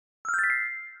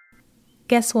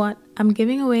Guess what? I'm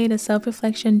giving away the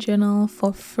Self-Reflection Journal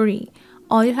for free.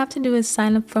 All you have to do is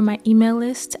sign up for my email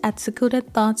list at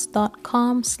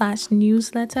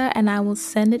secludedthoughts.com/newsletter and I will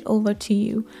send it over to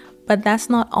you. But that's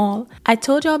not all. I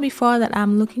told y'all before that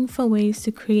I'm looking for ways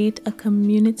to create a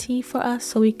community for us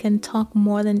so we can talk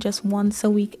more than just once a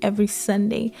week every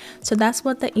Sunday. So that's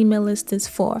what the email list is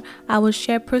for. I will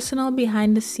share personal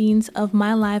behind the scenes of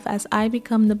my life as I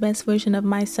become the best version of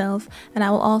myself, and I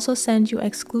will also send you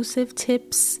exclusive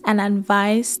tips and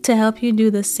advice to help you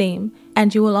do the same.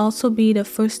 And you will also be the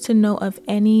first to know of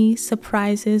any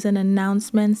surprises and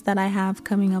announcements that I have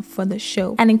coming up for the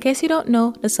show. And in case you don't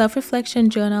know, the Self-Reflection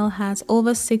Journal has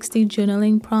over 60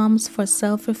 journaling prompts for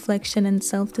self-reflection and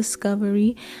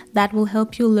self-discovery that will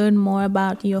help you learn more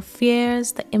about your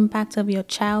fears, the impact of your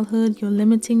childhood, your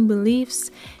limiting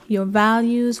beliefs, your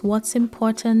values, what's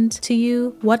important to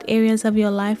you, what areas of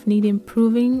your life need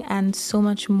improving, and so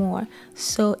much more.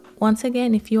 So once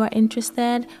again, if you are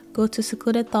interested, go to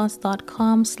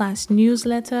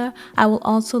secludedthoughts.com/newsletter. I will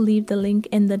also leave the link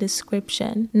in the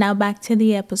description. Now back to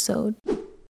the episode.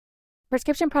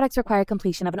 Prescription products require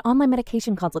completion of an online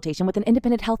medication consultation with an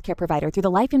independent healthcare provider through the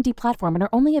LifeMD platform and are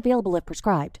only available if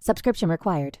prescribed. Subscription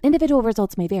required. Individual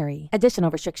results may vary.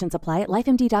 Additional restrictions apply at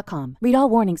lifemd.com. Read all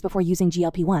warnings before using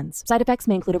GLP-1s. Side effects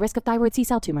may include a risk of thyroid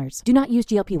C-cell tumors. Do not use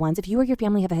GLP-1s if you or your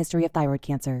family have a history of thyroid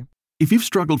cancer. If you've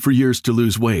struggled for years to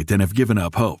lose weight and have given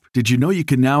up hope, did you know you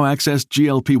can now access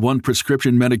GLP-1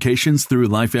 prescription medications through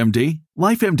LifeMD?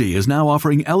 LifeMD is now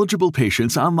offering eligible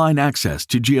patients online access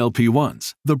to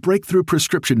GLP-1s, the breakthrough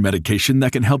prescription medication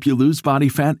that can help you lose body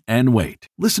fat and weight.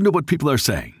 Listen to what people are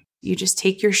saying. You just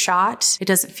take your shot. It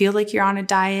doesn't feel like you're on a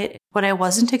diet. What I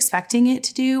wasn't expecting it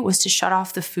to do was to shut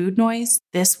off the food noise.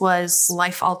 This was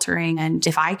life-altering, and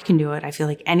if I can do it, I feel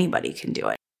like anybody can do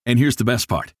it. And here's the best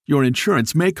part. Your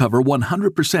insurance may cover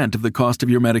 100% of the cost of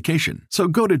your medication. So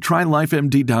go to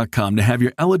trylifemd.com to have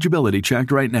your eligibility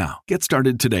checked right now. Get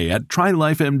started today at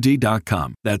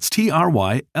trylifemd.com. That's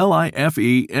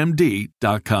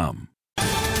trylifemd.com.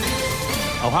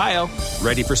 Ohio,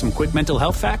 ready for some quick mental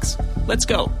health facts? Let's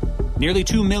go. Nearly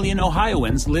 2 million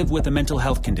Ohioans live with a mental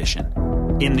health condition.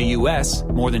 In the U.S.,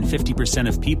 more than 50%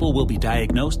 of people will be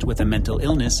diagnosed with a mental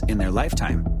illness in their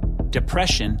lifetime.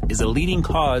 Depression is a leading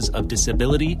cause of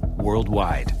disability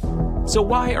worldwide. So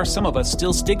why are some of us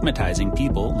still stigmatizing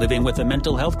people living with a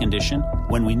mental health condition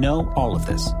when we know all of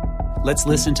this? Let's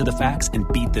listen to the facts and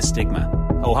beat the stigma.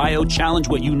 Ohio, challenge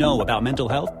what you know about mental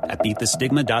health at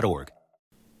beatthestigma.org.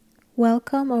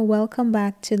 Welcome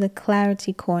back to the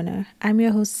Clarity Corner. I'm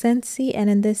your host Sensi,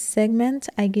 and in this segment,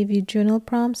 I give you journal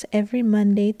prompts every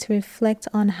Monday to reflect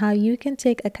on how you can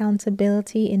take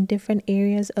accountability in different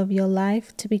areas of your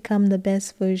life to become the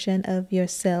best version of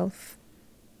yourself.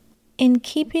 In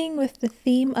keeping with the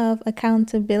theme of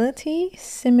accountability,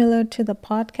 similar to the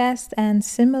podcast and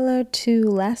similar to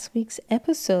last week's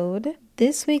episode,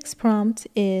 this week's prompt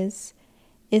is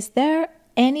there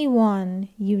anyone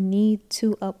you need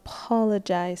to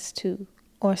apologize to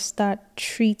or start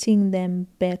treating them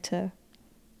better?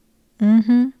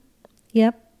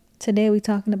 Yep. Today we're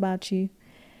talking about you.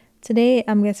 Today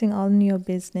I'm getting all in your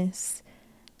business.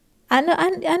 I know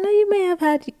you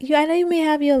may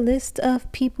have your list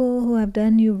of people who have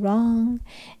done you wrong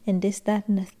and this, that,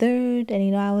 and the third.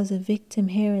 And I was a victim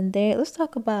here and there. Let's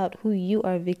talk about who you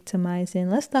are victimizing.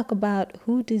 Let's talk about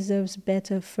who deserves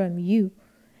better from you.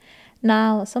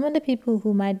 Now, some of the people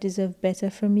who might deserve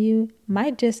better from you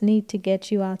might just need to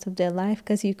get you out of their life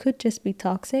because you could just be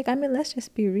toxic. I mean, let's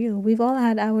just be real. We've all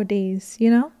had our days,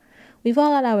 We've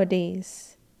all had our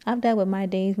days. I've dealt with my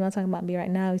days. We're not talking about me right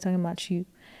now. We're talking about you.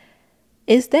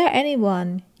 Is there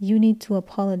anyone you need to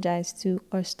apologize to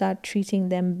or start treating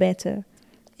them better?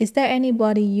 Is there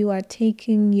anybody you are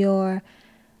taking your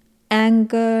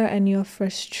anger and your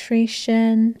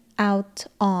frustration out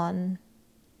on?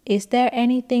 Is there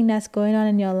anything that's going on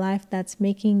in your life that's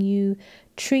making you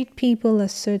treat people a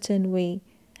certain way?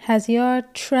 Has your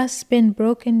trust been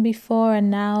broken before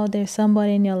and now there's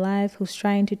somebody in your life who's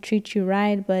trying to treat you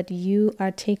right, but you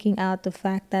are taking out the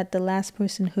fact that the last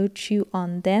person hurt you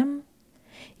on them?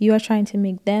 You are trying to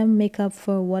make them make up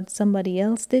for what somebody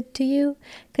else did to you?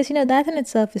 Because that in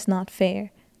itself is not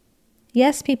fair.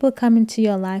 Yes, people come into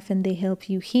your life and they help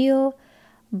you heal,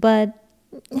 but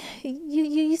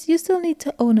you still need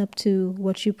to own up to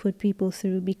what you put people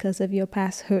through because of your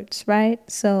past hurts, right?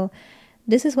 So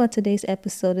this is what today's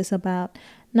episode is about.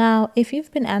 Now, if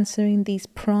you've been answering these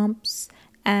prompts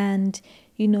and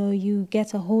you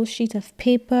get a whole sheet of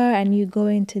paper and you go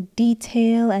into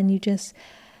detail and you just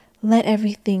let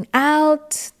everything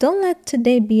out, don't let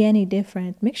today be any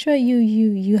different. Make sure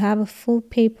you have a full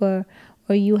paper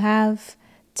or you have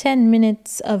 10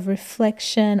 minutes of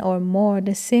reflection or more,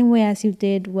 the same way as you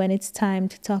did when it's time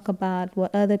to talk about what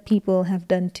other people have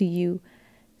done to you.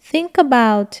 Think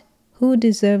about who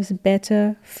deserves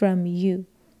better from you.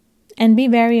 And be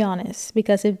very honest,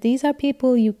 because if these are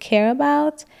people you care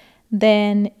about,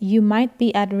 then you might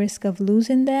be at risk of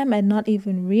losing them and not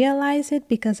even realize it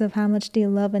because of how much they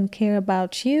love and care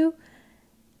about you.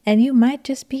 And you might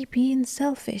just be being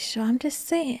selfish. So I'm just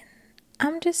saying.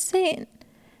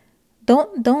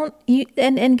 Don't you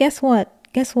and guess what?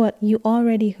 You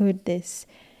already heard this.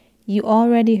 You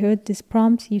already heard this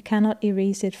prompt. You cannot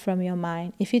erase it from your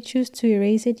mind. If you choose to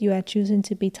erase it, you are choosing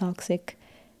to be toxic.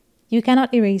 You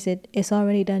cannot erase it. It's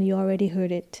already done. You already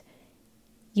heard it.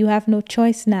 You have no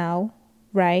choice now,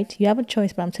 right? You have a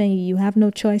choice, but I'm telling you have no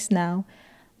choice now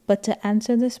but to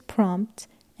answer this prompt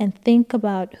and think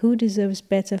about who deserves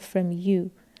better from you.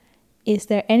 Is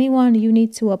there anyone you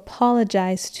need to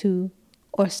apologize to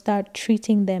or start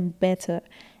treating them better?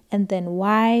 And then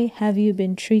why have you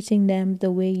been treating them the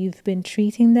way you've been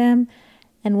treating them?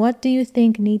 And what do you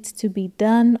think needs to be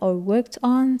done or worked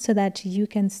on so that you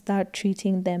can start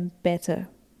treating them better?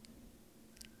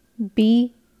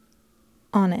 Be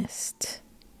honest.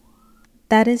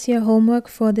 That is your homework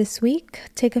for this week.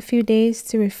 Take a few days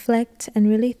to reflect and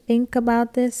really think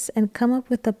about this and come up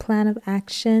with a plan of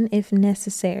action if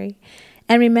necessary.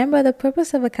 And remember, the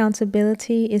purpose of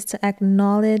accountability is to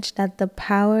acknowledge that the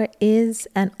power is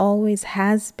and always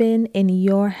has been in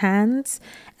your hands.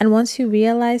 And once you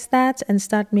realize that and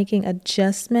start making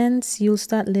adjustments, you'll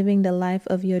start living the life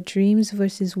of your dreams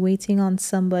versus waiting on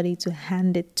somebody to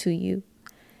hand it to you.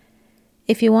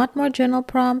 If you want more journal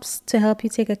prompts to help you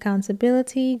take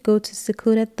accountability, go to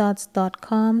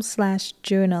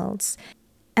secludedthoughts.com/journals.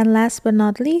 And last but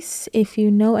not least, if you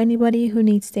know anybody who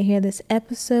needs to hear this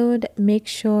episode, make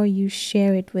sure you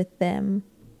share it with them.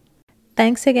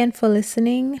 Thanks again for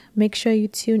listening. Make sure you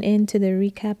tune in to the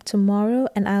recap tomorrow,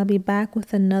 and I'll be back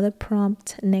with another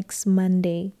prompt next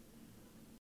Monday.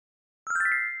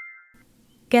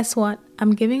 Guess what?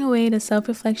 I'm giving away the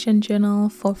Self-Reflection Journal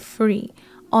for free.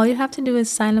 All you have to do is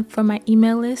sign up for my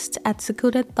email list at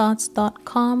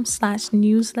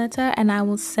secludedthoughts.com/newsletter, and I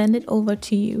will send it over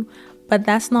to you. But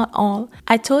that's not all.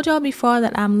 I told y'all before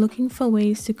that I'm looking for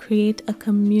ways to create a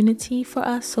community for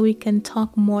us so we can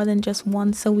talk more than just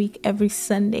once a week every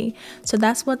Sunday. So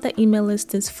that's what the email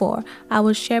list is for. I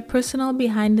will share personal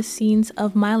behind the scenes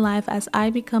of my life as I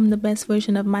become the best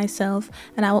version of myself,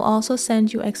 and I will also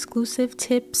send you exclusive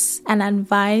tips and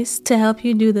advice to help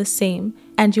you do the same.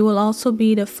 And you will also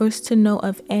be the first to know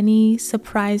of any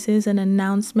surprises and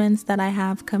announcements that I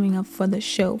have coming up for the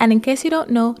show. And in case you don't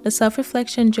know, the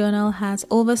Self-Reflection Journal has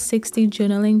over 60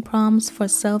 journaling prompts for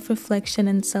self-reflection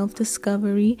and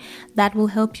self-discovery that will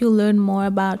help you learn more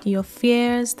about your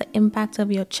fears, the impact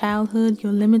of your childhood,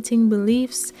 your limiting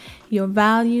beliefs, your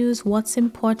values, what's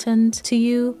important to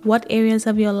you, what areas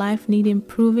of your life need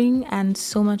improving, and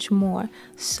so much more.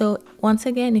 So once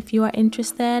again, if you are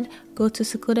interested, go to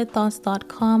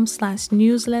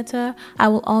secludedthoughts.com/newsletter. I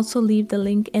will also leave the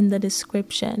link in the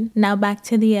description. Now back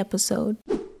to the episode.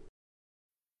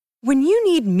 When you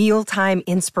need mealtime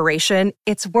inspiration,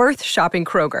 it's worth shopping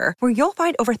Kroger, where you'll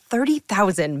find over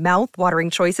 30,000 mouth-watering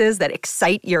choices that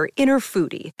excite your inner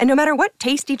foodie. And no matter what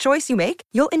tasty choice you make,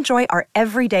 you'll enjoy our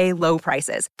everyday low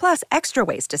prices, plus extra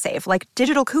ways to save, like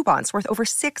digital coupons worth over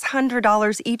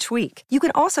 $600 each week. You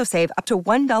can also save up to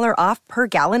 $1 off per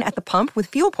gallon at the pump with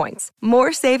fuel points.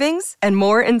 More savings and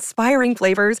more inspiring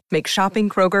flavors make shopping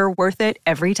Kroger worth it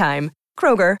every time.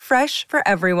 Kroger, fresh for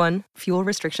everyone. Fuel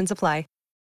restrictions apply.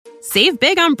 Save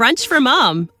big on brunch for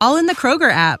mom, all in the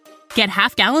Kroger app. Get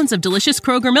half gallons of delicious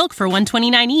Kroger milk for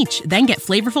 $1.29 each. Then get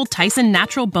flavorful Tyson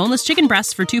natural boneless chicken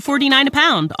breasts for $2.49 a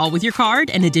pound, all with your card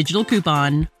and a digital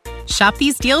coupon. Shop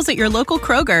these deals at your local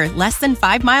Kroger, less than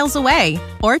 5 miles away.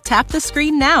 Or tap the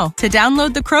screen now to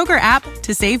download the Kroger app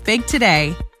to save big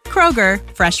today. Kroger,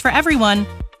 fresh for everyone.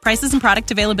 Prices and product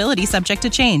availability subject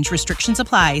to change. Restrictions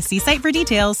apply. See site for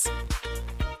details.